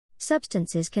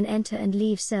Substances can enter and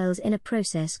leave cells in a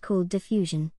process called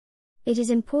diffusion. It is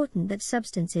important that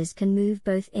substances can move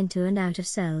both into and out of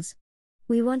cells.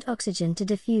 We want oxygen to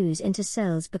diffuse into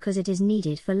cells because it is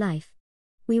needed for life.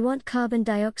 We want carbon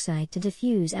dioxide to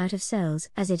diffuse out of cells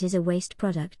as it is a waste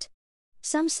product.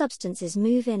 Some substances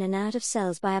move in and out of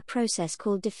cells by a process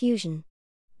called diffusion.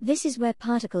 This is where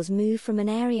particles move from an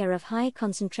area of high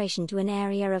concentration to an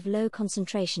area of low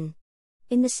concentration.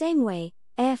 In the same way,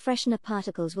 air freshener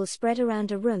particles will spread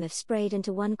around a room if sprayed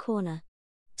into one corner.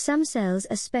 Some cells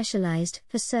are specialized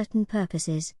for certain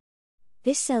purposes.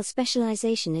 This cell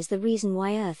specialization is the reason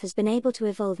why Earth has been able to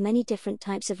evolve many different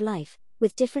types of life,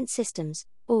 with different systems,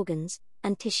 organs,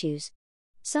 and tissues.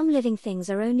 Some living things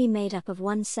are only made up of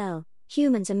one cell.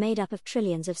 Humans are made up of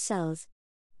trillions of cells.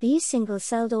 These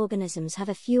single-celled organisms have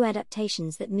a few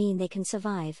adaptations that mean they can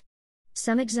survive.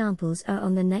 Some examples are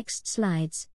on the next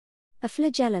slides. A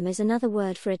flagellum is another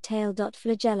word for a tail.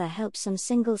 Flagella helps some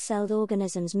single-celled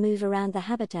organisms move around the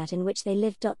habitat in which they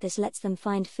live. This lets them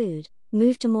find food,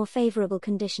 move to more favorable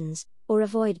conditions, or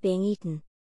avoid being eaten.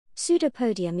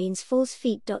 Pseudopodia means false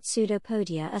feet.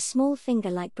 Pseudopodia are small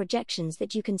finger-like projections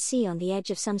that you can see on the edge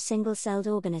of some single-celled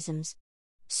organisms.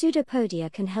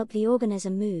 Pseudopodia can help the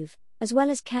organism move, as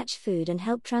well as catch food and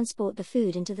help transport the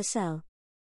food into the cell.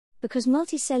 Because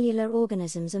multicellular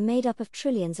organisms are made up of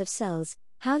trillions of cells,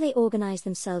 how they organize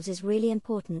themselves is really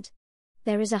important.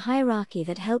 There is a hierarchy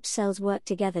that helps cells work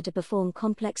together to perform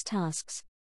complex tasks.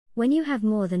 When you have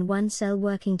more than one cell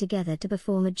working together to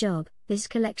perform a job, this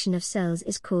collection of cells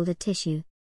is called a tissue.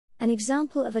 An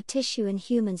example of a tissue in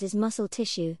humans is muscle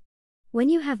tissue. When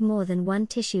you have more than one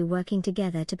tissue working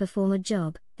together to perform a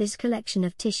job, this collection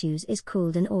of tissues is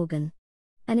called an organ.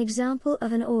 An example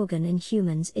of an organ in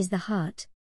humans is the heart.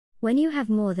 When you have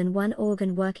more than one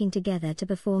organ working together to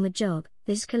perform a job,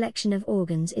 this collection of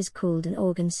organs is called an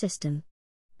organ system.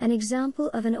 An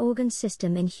example of an organ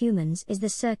system in humans is the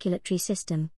circulatory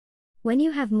system. When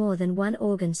you have more than one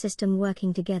organ system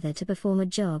working together to perform a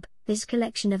job, this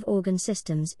collection of organ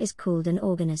systems is called an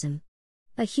organism.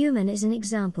 A human is an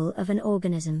example of an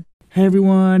organism. Hey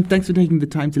everyone, thanks for taking the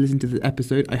time to listen to this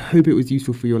episode. I hope it was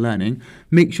useful for your learning.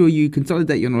 Make sure you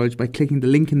consolidate your knowledge by clicking the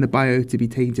link in the bio to be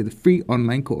taken to the free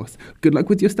online course. Good luck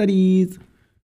with your studies!